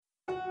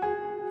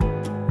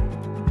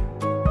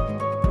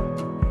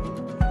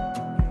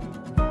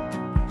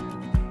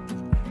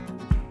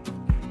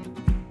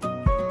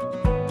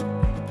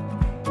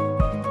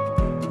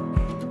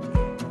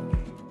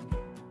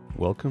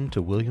Welcome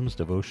to William's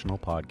Devotional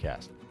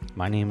Podcast.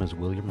 My name is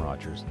William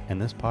Rogers, and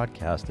this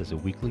podcast is a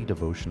weekly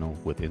devotional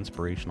with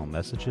inspirational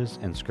messages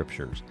and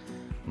scriptures.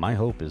 My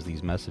hope is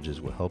these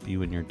messages will help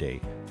you in your day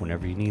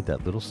whenever you need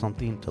that little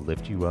something to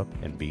lift you up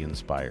and be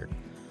inspired.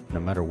 No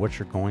matter what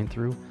you're going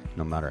through,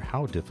 no matter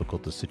how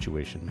difficult the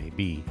situation may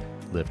be,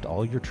 lift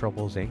all your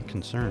troubles and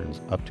concerns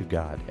up to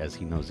God as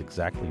He knows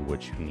exactly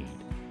what you need.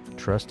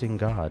 Trust in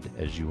God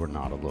as you are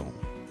not alone.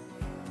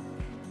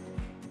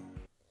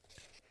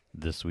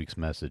 This week's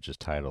message is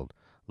titled,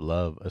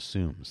 Love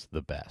Assumes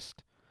the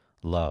Best.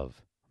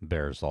 Love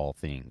bears all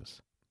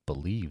things,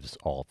 believes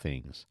all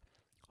things,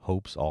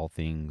 hopes all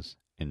things,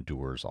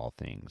 endures all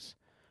things.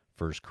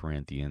 1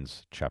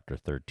 Corinthians chapter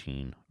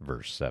 13,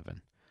 verse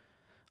 7.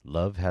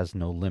 Love has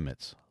no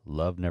limits.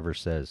 Love never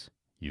says,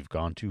 "You've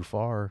gone too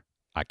far.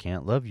 I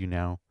can't love you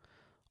now."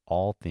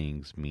 All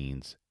things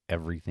means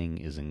everything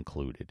is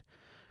included.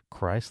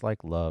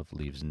 Christ-like love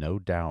leaves no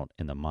doubt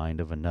in the mind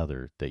of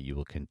another that you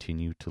will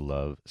continue to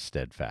love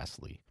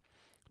steadfastly.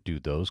 Do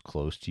those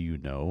close to you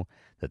know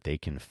that they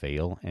can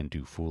fail and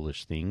do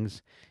foolish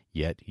things,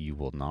 yet you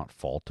will not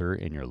falter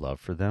in your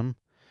love for them?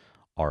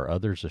 Are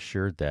others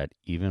assured that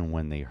even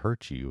when they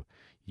hurt you,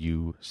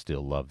 you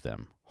still love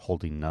them,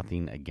 holding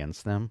nothing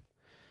against them?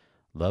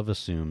 Love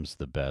assumes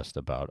the best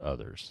about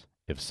others.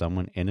 If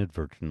someone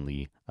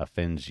inadvertently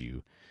offends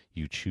you,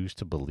 you choose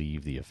to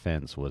believe the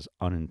offense was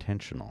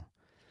unintentional.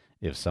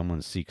 If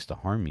someone seeks to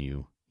harm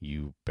you,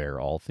 you bear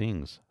all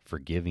things,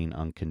 forgiving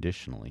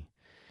unconditionally.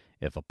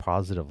 If a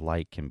positive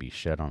light can be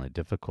shed on a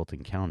difficult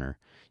encounter,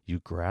 you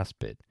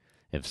grasp it.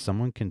 If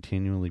someone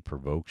continually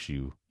provokes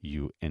you,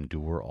 you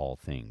endure all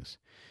things.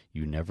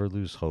 You never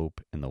lose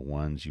hope in the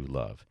ones you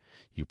love.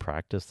 You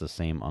practice the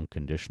same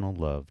unconditional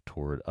love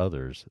toward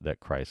others that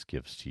Christ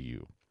gives to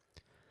you.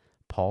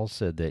 Paul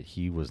said that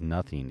he was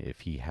nothing if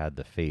he had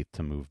the faith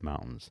to move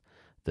mountains,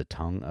 the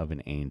tongue of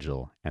an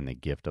angel, and the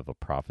gift of a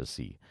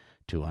prophecy,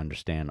 to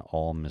understand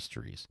all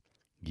mysteries,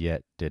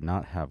 yet did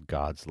not have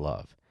God's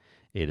love.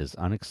 It is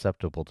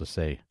unacceptable to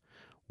say,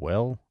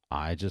 "Well,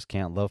 I just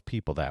can't love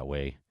people that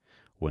way."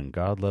 When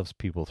God loves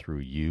people through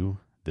you,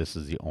 this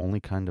is the only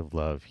kind of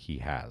love He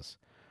has.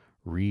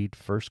 Read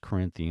 1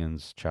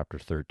 Corinthians chapter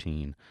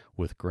 13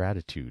 with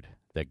gratitude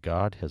that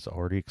God has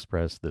already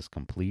expressed this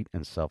complete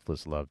and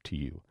selfless love to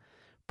you.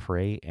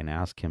 Pray and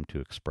ask Him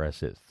to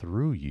express it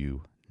through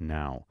you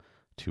now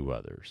to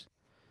others.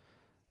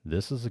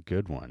 This is a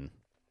good one.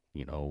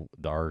 You know,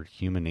 our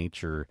human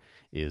nature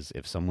is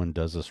if someone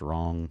does us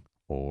wrong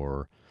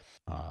or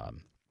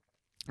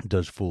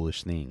does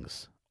foolish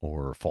things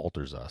or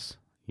falters us,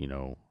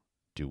 how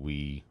do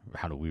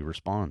we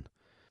respond?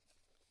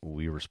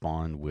 We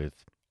respond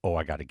with, "Oh,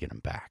 I got to get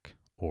him back,"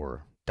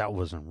 or "That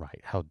wasn't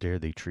right. How dare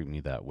they treat me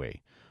that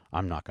way?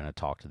 I'm not going to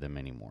talk to them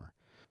anymore."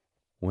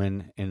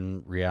 When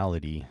in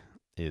reality,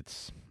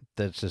 that's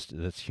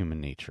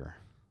human nature.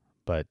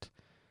 But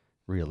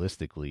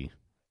realistically,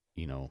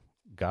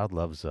 God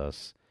loves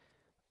us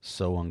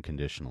so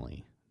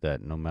unconditionally that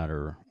no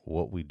matter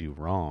what we do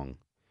wrong,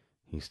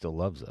 He still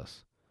loves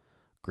us.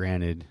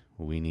 Granted,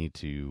 we need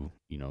to,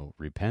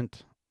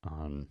 repent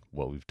on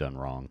what we've done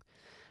wrong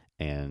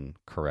and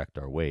correct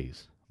our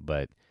ways.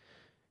 But,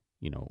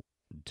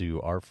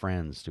 do our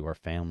friends, do our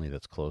family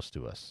that's close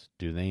to us,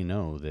 do they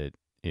know that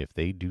if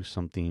they do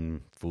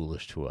something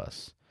foolish to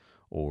us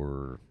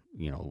or,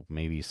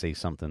 maybe say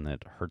something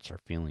that hurts our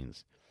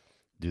feelings,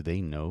 do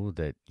they know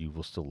that you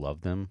will still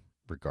love them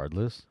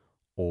regardless?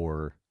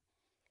 Or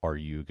are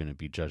you going to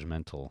be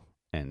judgmental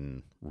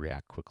and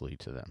react quickly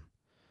to them?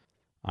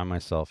 I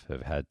myself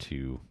have had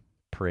to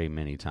pray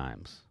many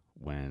times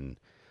when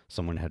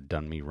someone had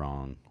done me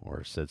wrong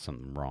or said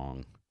something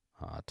wrong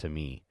to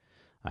me.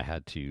 I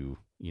had to,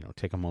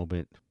 take a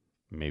moment,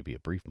 maybe a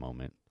brief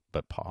moment,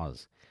 but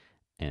pause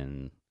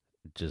and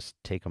just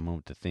take a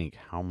moment to think,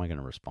 how am I going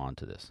to respond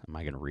to this? Am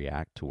I going to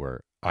react to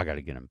where I got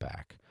to get him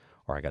back,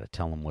 or I got to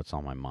tell him what's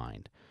on my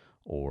mind,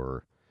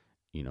 or,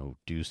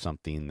 do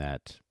something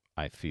that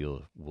I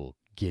feel will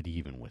get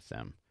even with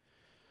them?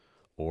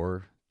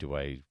 Or do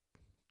I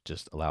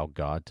just allow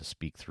God to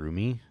speak through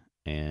me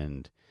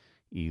and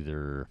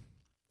either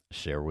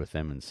share with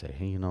them and say,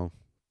 "Hey,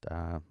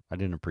 I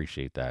didn't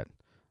appreciate that,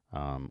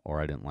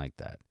 or I didn't like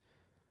that."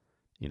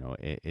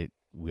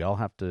 We all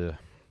have to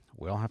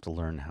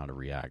learn how to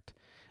react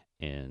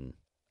in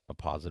a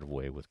positive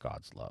way with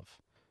God's love.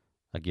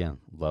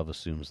 Again, love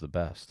assumes the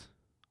best,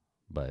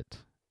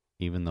 but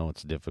even though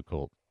it's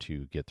difficult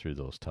to get through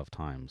those tough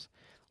times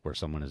where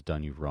someone has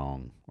done you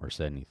wrong or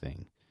said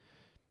anything,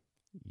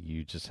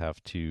 you just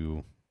have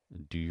to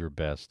do your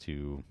best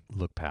to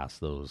look past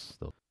those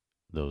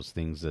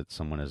things that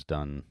someone has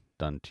done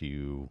to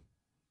you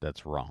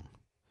that's wrong.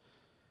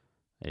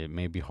 It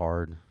may be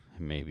hard,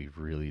 it may be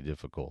really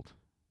difficult,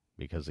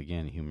 because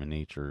again, human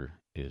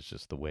nature is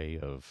just the way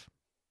of,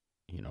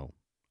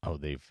 oh,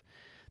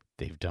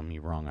 they've done me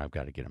wrong, I've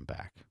got to get them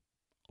back,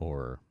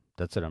 or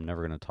that's it, I'm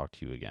never going to talk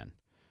to you again.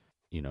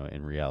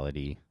 In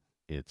reality,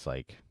 it's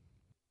like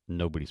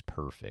nobody's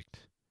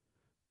perfect.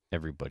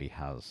 Everybody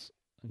has,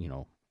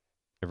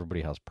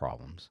 everybody has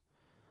problems.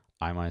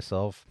 I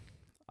myself,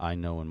 I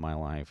know in my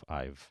life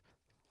I've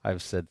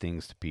said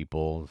things to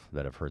people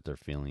that have hurt their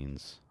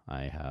feelings.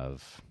 I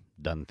have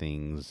done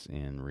things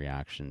in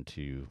reaction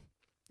to,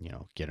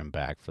 get them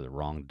back for the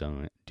wrong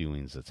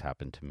doings that's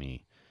happened to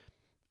me.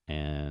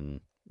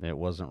 And it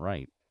wasn't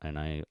right. And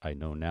I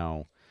know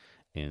now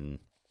in,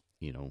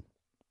 you know,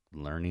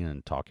 learning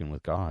and talking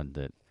with God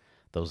that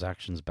those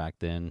actions back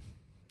then,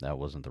 that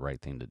wasn't the right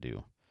thing to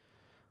do.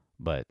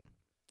 But,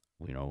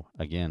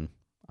 again,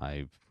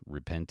 I've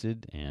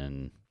repented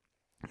and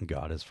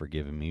God has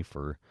forgiven me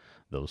for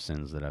those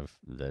sins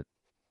that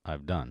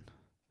I've done.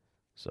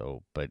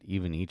 So, but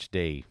even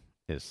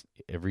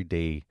every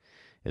day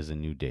is a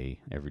new day.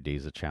 Every day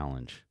is a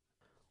challenge.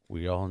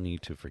 We all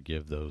need to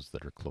forgive those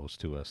that are close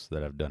to us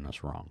that have done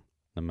us wrong,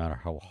 no matter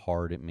how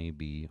hard it may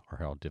be or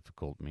how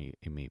difficult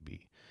it may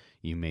be.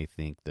 You may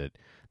think that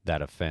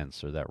that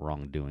offense or that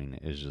wrongdoing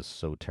is just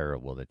so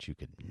terrible that you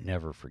could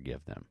never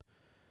forgive them.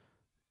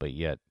 But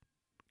yet,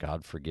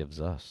 God forgives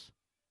us.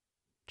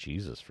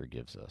 Jesus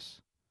forgives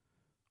us.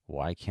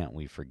 Why can't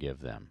we forgive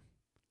them?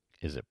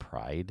 Is it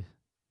pride?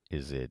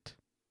 Is it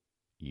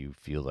you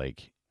feel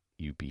like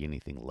you'd be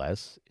anything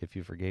less if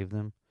you forgave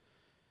them?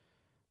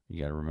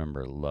 You got to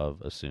remember,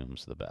 love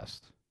assumes the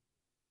best.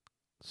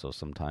 So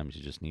sometimes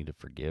you just need to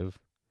forgive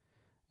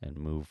and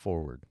move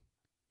forward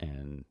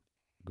and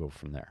go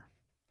from there.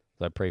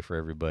 So I pray for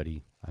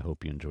everybody. I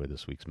hope you enjoy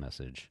this week's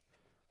message.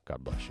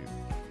 God bless you.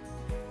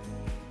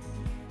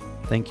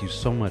 Thank you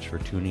so much for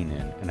tuning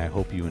in, and I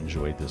hope you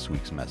enjoyed this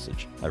week's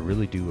message. I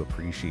really do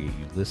appreciate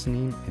you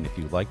listening, and if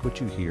you like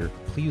what you hear,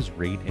 please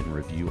rate and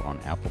review on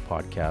Apple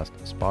Podcast,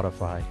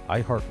 Spotify,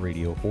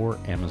 iHeartRadio, or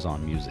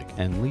Amazon Music,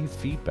 and leave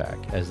feedback,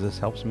 as this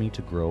helps me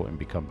to grow and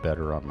become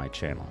better on my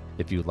channel.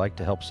 If you'd like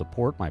to help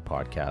support my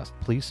podcast,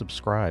 please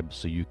subscribe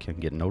so you can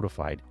get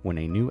notified when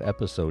a new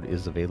episode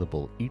is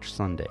available each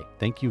Sunday.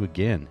 Thank you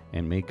again,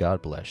 and may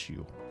God bless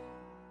you.